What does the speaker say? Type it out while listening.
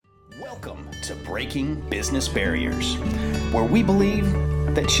Welcome to Breaking Business Barriers, where we believe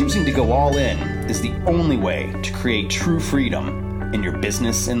that choosing to go all in is the only way to create true freedom in your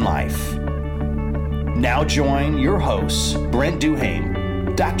business and life. Now join your hosts, Brent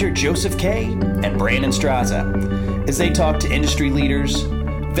Duhame, Dr. Joseph Kay, and Brandon Straza, as they talk to industry leaders,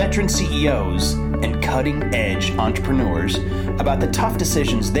 veteran CEOs, and cutting-edge entrepreneurs about the tough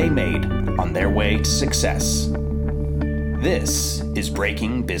decisions they made on their way to success. This is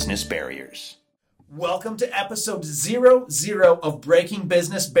Breaking Business Barriers. Welcome to episode 00 of Breaking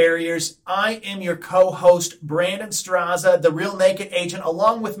Business Barriers. I am your co-host, Brandon Straza, the Real Naked Agent,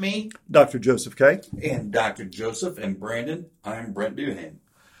 along with me, Dr. Joseph Kay. And Dr. Joseph and Brandon, I'm Brent Duhame.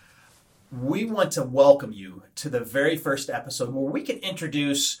 We want to welcome you to the very first episode where we can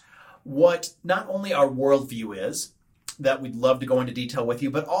introduce what not only our worldview is, that we'd love to go into detail with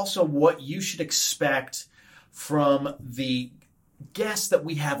you, but also what you should expect from the guests that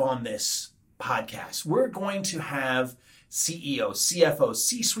we have on this podcast. We're going to have CEOs, CFOs,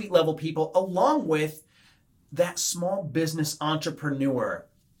 C-suite level people, along with that small business entrepreneur.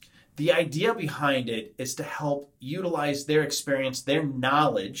 The idea behind it is to help utilize their experience, their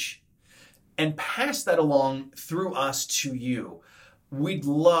knowledge, and pass that along through us to you. We'd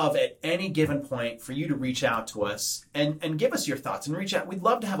love at any given point for you to reach out to us and give us your thoughts and reach out. We'd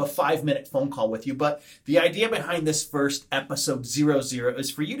love to have a 5-minute phone call with you. But the idea behind this first episode 00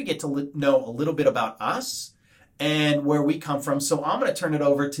 is for you to get to know a little bit about us and where we come from. So I'm going to turn it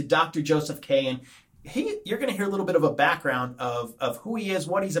over to Dr. Joseph Kay, and you're going to hear a little bit of a background of who he is,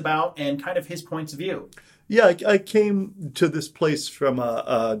 what he's about, and kind of his points of view. Yeah, I came to this place from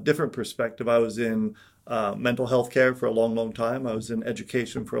a different perspective. I was in mental health care for a long time. I was in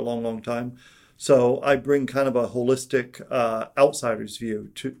education for a long time. So I bring kind of a holistic outsider's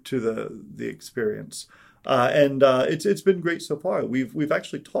view to the experience. And it's been great so far. We've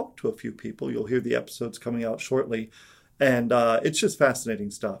actually talked to a few people. You'll hear the episodes coming out shortly. And it's just fascinating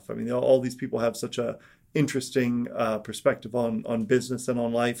stuff. I mean, all these people have such a interesting perspective on business and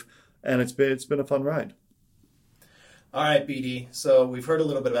on life. And it's been a fun ride. All right, BD. So we've heard a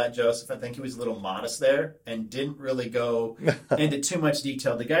little bit about Joseph. I think he was a little modest there and didn't really go into too much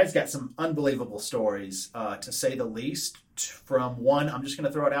detail. The guy's got some unbelievable stories, to say the least. From one, I'm just going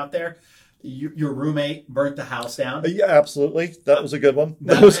to throw it out there. Your roommate burnt the house down. Yeah, absolutely. That was a good one.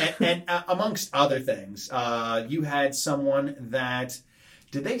 And amongst other things, you had someone that...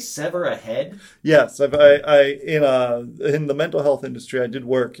 Did they sever a head? Yes, in the mental health industry, I did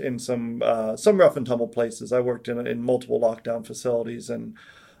work in some rough and tumble places. I worked in multiple lockdown facilities and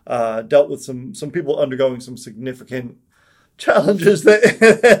dealt with some people undergoing some significant challenges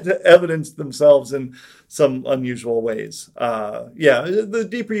that evidenced themselves in some unusual ways. The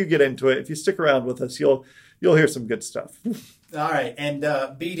deeper you get into it, if you stick around with us, you'll hear some good stuff. All right, and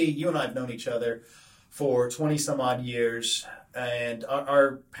BD, you and I have known each other for 20 some odd years. And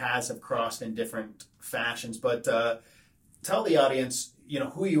our paths have crossed in different fashions. But tell the audience,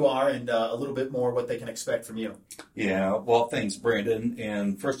 who you are and a little bit more what they can expect from you. Yeah, well, thanks, Brandon.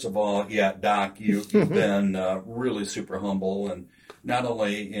 And first of all, Doc, you've been really super humble, and not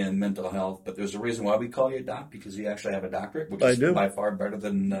only in mental health, but there's a reason why we call you Doc, because you actually have a doctorate, which is by far better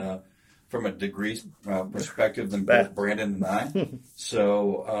than from a degree perspective than both Brandon and I.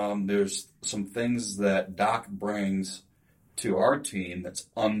 So there's some things that Doc brings to our team that's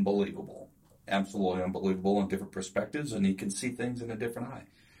unbelievable, absolutely unbelievable in different perspectives, and he can see things in a different eye.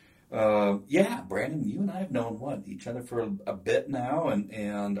 Brandon, you and I have known each other for a bit now,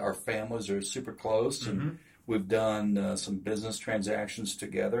 and our families are super close, and we've done some business transactions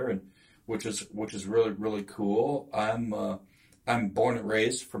together, and which is really, really cool. I'm born and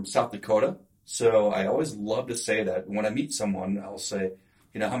raised from South Dakota, so I always love to say that when I meet someone, I'll say,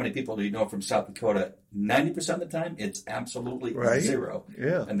 how many people do you know from South Dakota? 90% of the time, it's absolutely zero.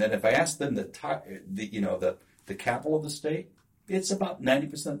 Yeah. And then if I ask them the capital of the state, it's about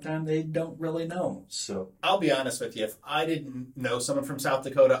 90% of the time they don't really know. So I'll be honest with you. If I didn't know someone from South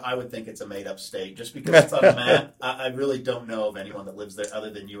Dakota, I would think it's a made-up state. Just because it's on the map, I really don't know of anyone that lives there other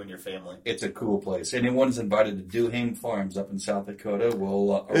than you and your family. It's a cool place. Anyone's invited to Duhame Farms up in South Dakota.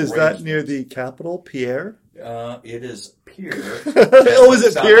 Is that near the capital, Pierre? It is Pierre. Oh, is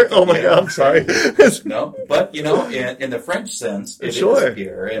it Pierre? Oh my God, I'm sorry. No, but in the French sense, it is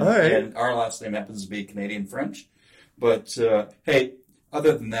Pierre, and our last name happens to be Canadian French. But hey,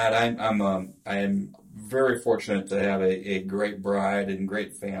 other than that, I'm very fortunate to have a great bride and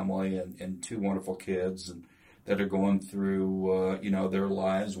great family and two wonderful kids that are going through their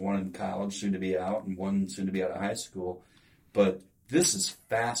lives. One in college, soon to be out, and one soon to be out of high school. But this is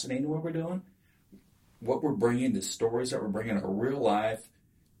fascinating what we're doing. What we're bringing, the stories that we're bringing are real life,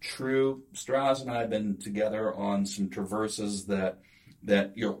 true. Strauss and I have been together on some traverses that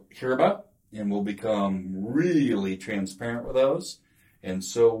you'll hear about, and we'll become really transparent with those. And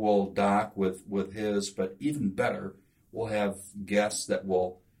so will Doc with his, but even better, we'll have guests that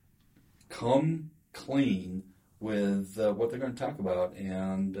will come clean with what they're going to talk about.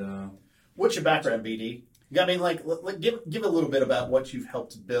 And what's your background, BD? I mean, give a little bit about what you've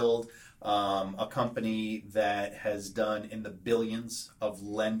helped build. A company that has done in the billions of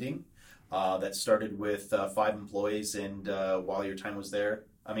lending, that started with 5 employees, and while your time was there,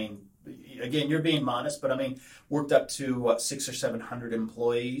 I mean, again, you're being modest, but I mean, worked up to 600 or 700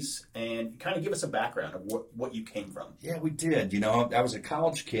 employees, and kind of give us a background of what you came from. Yeah, we did. I was a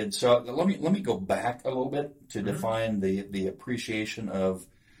college kid, so let me go back a little bit to define the appreciation of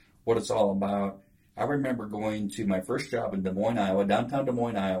what it's all about. I remember going to my first job in Des Moines, Iowa, downtown Des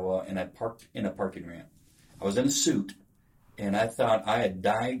Moines, Iowa, and I parked in a parking ramp. I was in a suit, and I thought I had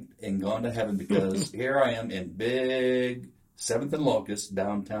died and gone to heaven, because here I am in big 7th and Locust,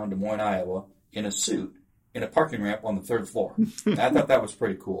 downtown Des Moines, Iowa, in a suit, in a parking ramp on the 3rd floor. I thought that was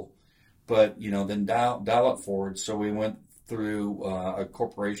pretty cool. But, then dial up forward. So we went through a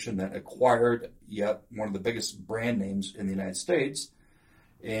corporation that acquired yet one of the biggest brand names in the United States.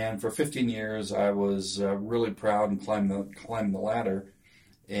 And for 15 years, I was really proud and climbed the ladder,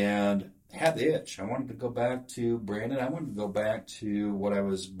 and had the itch. I wanted to go back to Brandon. I wanted to go back to what I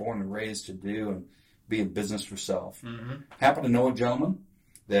was born and raised to do, and be in business for self. Mm-hmm. Happened to know a gentleman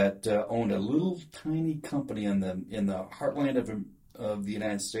that owned a little tiny company in the heartland of the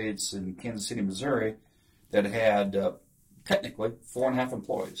United States in Kansas City, Missouri, that had technically 4.5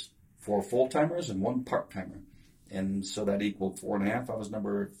 employees, 4 full-timers and 1 part-timer. And so that equaled 4.5. I was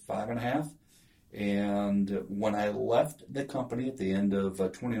number 5.5. And when I left the company at the end of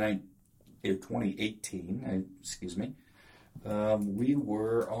 2018, we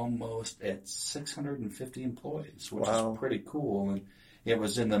were almost at 650 employees, which is pretty cool. And it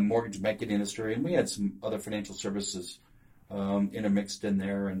was in the mortgage banking industry, and we had some other financial services intermixed in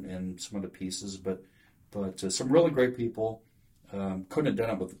there, and some other pieces. But some really great people. Couldn't have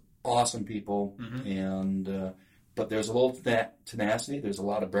done it with awesome people, and. But there's a little tenacity. There's a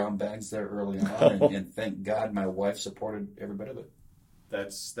lot of brown bags there early on, and thank God my wife supported every bit of it.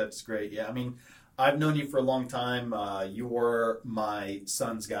 That's great. Yeah, I mean, I've known you for a long time. You were my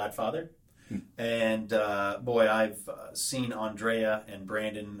son's godfather, and boy, I've seen Andrea and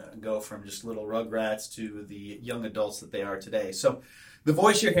Brandon go from just little rugrats to the young adults that they are today. So, the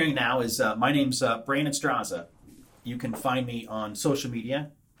voice you're hearing now is my name's Brandon Straza. You can find me on social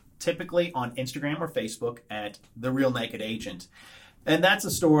media, typically on Instagram or Facebook at The Real Naked Agent. And that's a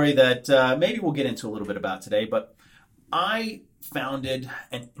story that maybe we'll get into a little bit about today, but I founded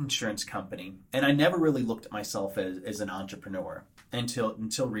an insurance company, and I never really looked at myself as an entrepreneur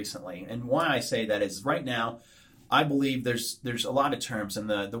until recently. And why I say that is right now, I believe there's a lot of terms, and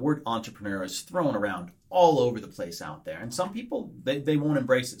the word entrepreneur is thrown around all over the place out there. And some people, they won't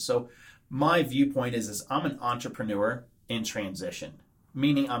embrace it. So my viewpoint is I'm an entrepreneur in transition,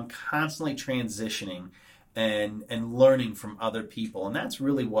 meaning I'm constantly transitioning and learning from other people, and that's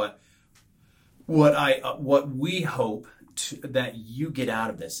really what we hope that you get out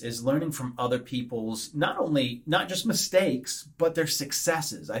of this is learning from other people's not just mistakes, but their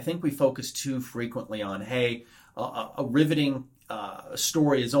successes. I think we focus too frequently on a riveting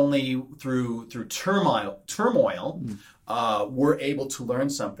story is only through turmoil. We're able to learn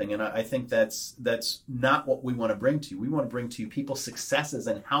something, and I think that's not what we want to bring to you. We want to bring to you people's successes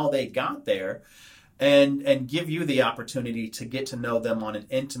and how they got there, and give you the opportunity to get to know them on an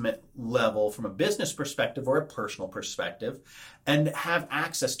intimate level from a business perspective or a personal perspective, and have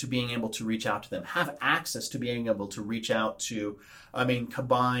access to being able to reach out to them, have access to being able to reach out to,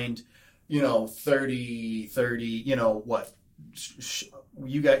 combined, 30,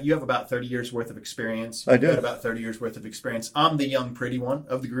 you have about 30 years worth of experience. I do. Got about 30 years worth of experience. I'm the young pretty one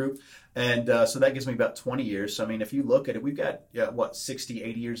of the group, and so that gives me about 20 years. So if you look at it, we've got 60,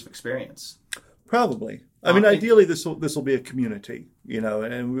 80 years of experience. Probably. Ideally, this will be a community,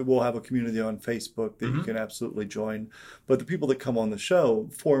 and we will have a community on Facebook that you can absolutely join. But the people that come on the show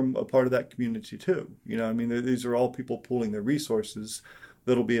form a part of that community too. These are all people pooling their resources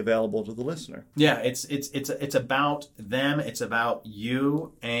that'll be available to the listener. Yeah, it's about them. It's about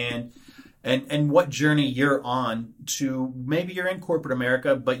you and what journey you're on to. Maybe you're in corporate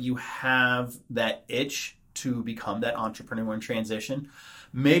America, but you have that itch to become that entrepreneur in transition.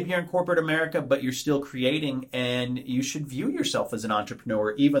 Maybe you're in corporate America, but you're still creating, and you should view yourself as an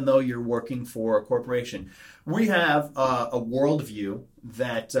entrepreneur, even though you're working for a corporation. We have a worldview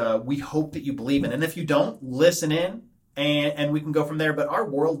that we hope that you believe in. And if you don't, listen in, and we can go from there. But our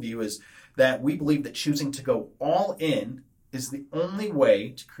worldview is that we believe that choosing to go all in is the only way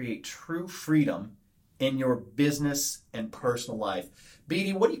to create true freedom in your business and personal life.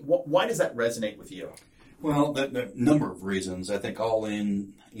 BD, why does that resonate with you? Well, the number of reasons. I think all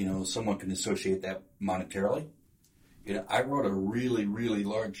in, someone can associate that monetarily. I wrote a really, really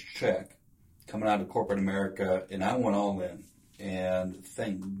large check coming out of corporate America, and I went all in. And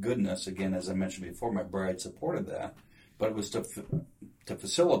thank goodness, again, as I mentioned before, my bride supported that. But it was to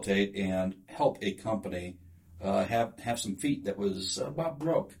facilitate and help a company have some feet that was about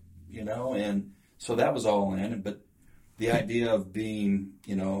broke, and so that was all in. But the idea of being,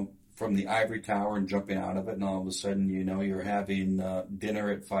 from the ivory tower and jumping out of it, and all of a sudden, you're having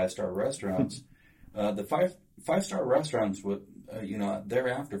dinner at five-star restaurants. The five-star restaurants would,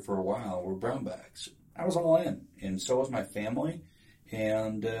 thereafter for a while were brown bags. I was all in, and so was my family,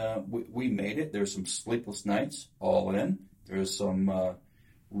 and we made it. There's some sleepless nights, all in. There's some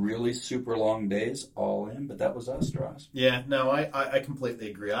really super long days, all in, but that was us, Dross. Yeah, no, I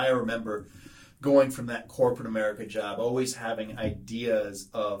completely agree. I remember going from that corporate America job, always having ideas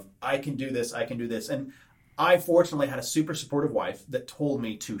of, I can do this. And I fortunately had a super supportive wife that told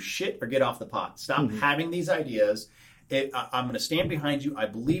me to shit or get off the pot. Stop having these ideas. I'm going to stand behind you. I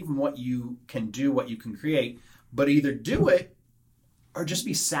believe in what you can do, what you can create, but either do it or just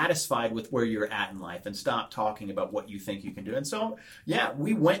be satisfied with where you're at in life and stop talking about what you think you can do. And so, yeah,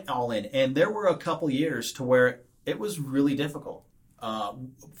 we went all in. And there were a couple years to where it was really difficult.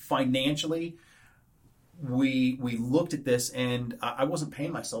 Financially, we looked at this, and I wasn't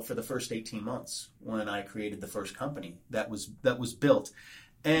paying myself for the first 18 months when I created the first company that was built.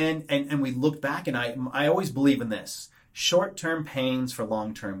 And we looked back, and I always believe in this: short-term pains for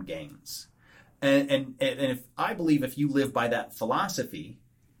long-term gains. And if I believe if you live by that philosophy,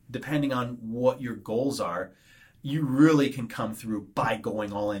 depending on what your goals are, you really can come through by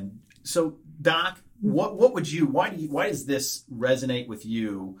going all in. So, Doc, what would you? Why does this resonate with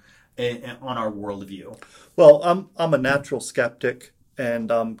you on our worldview? Well, I'm a natural skeptic,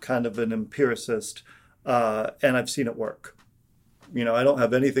 and I'm kind of an empiricist, and I've seen it work. I don't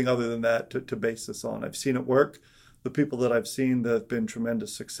have anything other than that to base this on. I've seen it work. The people that I've seen that have been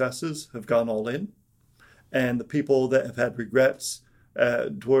tremendous successes have gone all in. And the people that have had regrets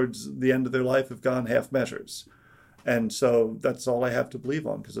towards the end of their life have gone half measures. And so that's all I have to believe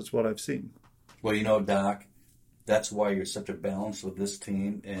on, because it's what I've seen. Well, Doc, that's why you're such a balance with this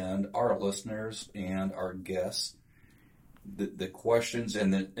team and our listeners and our guests. The questions,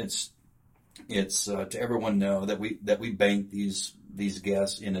 and it's to everyone know that we bank these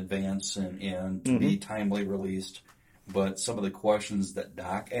guests in advance and to be timely released. But some of the questions that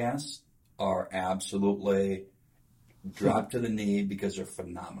Doc asks are absolutely drop to the knee because they're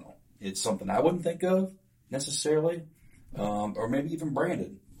phenomenal. It's something I wouldn't think of necessarily, or maybe even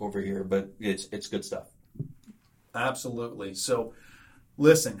Brandon over here, but it's good stuff. Absolutely. So,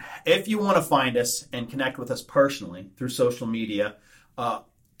 listen, if you want to find us and connect with us personally through social media,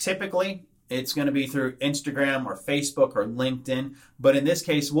 typically it's going to be through Instagram or Facebook or LinkedIn. But in this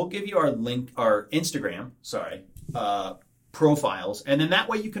case, we'll give you our Instagram, profiles. And then that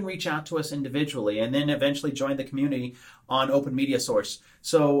way you can reach out to us individually and then eventually join the community on Open Media Source.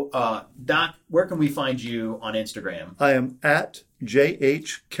 So, Doc, where can we find you on Instagram? I am at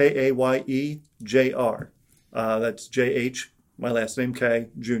JHKAYEJR. That's JH, my last name, K,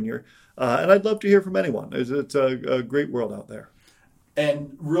 Jr. And I'd love to hear from anyone. It's a great world out there.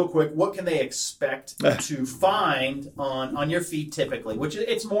 And real quick, what can they expect to find on your feed typically? Which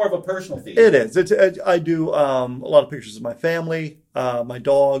it's more of a personal feed. It is. I do a lot of pictures of my family, my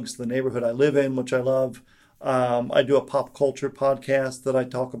dogs, the neighborhood I live in, which I love. I do a pop culture podcast that I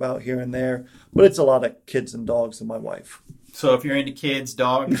talk about here and there, but it's a lot of kids and dogs and my wife. So if you're into kids,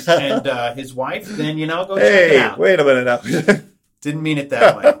 dogs, and his wife, then go check it out. Hey, wait a minute now. Didn't mean it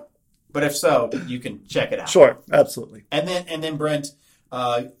that way. But if so, you can check it out. Sure, absolutely. And then Brent,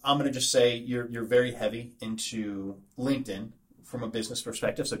 I'm going to just say you're very heavy into LinkedIn from a business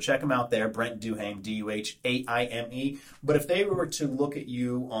perspective. So check him out there, Brent Duhaime, Duhaime. But if they were to look at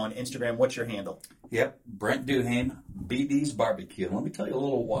you on Instagram, what's your handle? Yep, Brent Duhaime, BD's Barbecue. Let me tell you a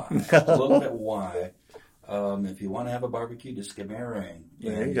little bit why. If you want to have a barbecue, just give me a ring.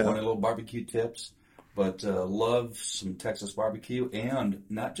 There you go. go. Want a little barbecue tips? But love some Texas barbecue, and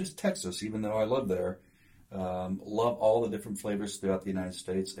not just Texas, even though I live there. Love all the different flavors throughout the United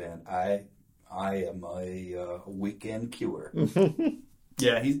States, and I am a weekend cure.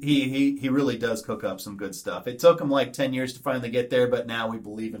 Yeah, he really does cook up some good stuff. It took him like 10 years to finally get there, but now we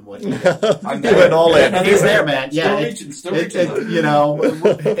believe in what he does. I'm You went all in. He's there, man. Yeah, Still reaching. you know,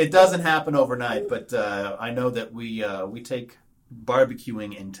 it doesn't happen overnight, but I know that we take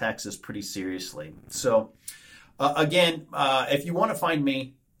barbecuing in Texas pretty seriously. So, again, if you want to find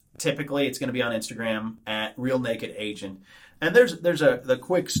me, typically it's going to be on Instagram at Real Naked Agent. And there's the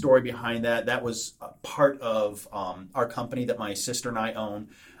quick story behind that. That was part of our company that my sister and I own,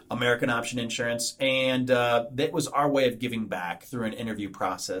 American Option Insurance, and that was our way of giving back through an interview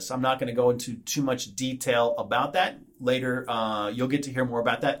process. I'm not going to go into too much detail about that. Later, you'll get to hear more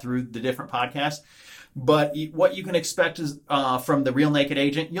about that through the different podcasts. But what you can expect is from the Real Naked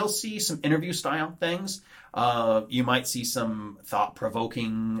Agent, you'll see some interview style things. You might see some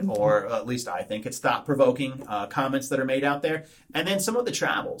thought-provoking, or at least I think it's thought-provoking comments that are made out there. And then some of the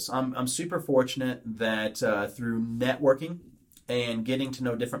travels. I'm super fortunate that through networking and getting to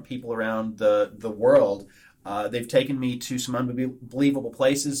know different people around the world, they've taken me to some unbelievable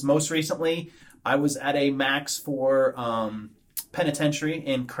places. Most recently, I was at a Max for penitentiary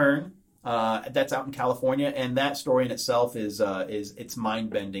in Kern. That's out in California, and that story in itself is it's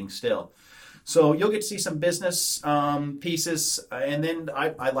mind-bending still. So you'll get to see some business pieces, and then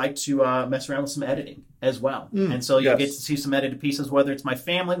I like to mess around with some editing as well. And so you'll get to see some edited pieces, whether it's my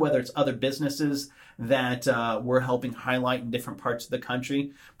family, whether it's other businesses that we're helping highlight in different parts of the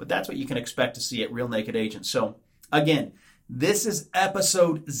country. But that's what you can expect to see at Real Naked Agent. So again, this is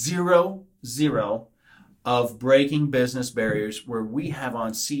episode 00 of Breaking Business Barriers, where we have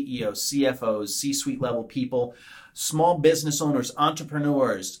on CEOs, CFOs, C-suite level people, small business owners,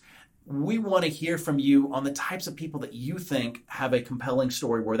 entrepreneurs. We want to hear from you on the types of people that you think have a compelling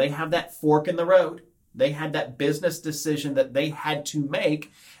story where they have that fork in the road. They had that business decision that they had to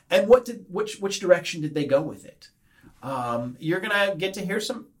make, and which direction did they go with it? You're going to get to hear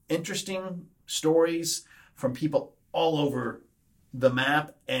some interesting stories from people all over the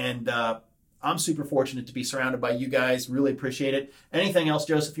map, and I'm super fortunate to be surrounded by you guys. Really appreciate it. Anything else,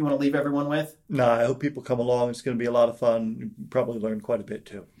 Joseph, you want to leave everyone with? No, I hope people come along. It's going to be a lot of fun. You probably learn quite a bit,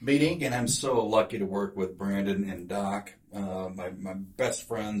 too. BD? And I'm so lucky to work with Brandon and Doc, my best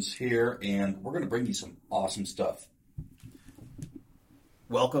friends here, and we're going to bring you some awesome stuff.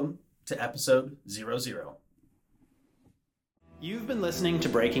 Welcome to episode 00. You've been listening to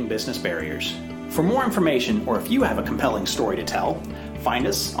Breaking Business Barriers. For more information, or if you have a compelling story to tell, find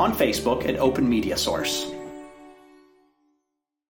us on Facebook at Open Media Source.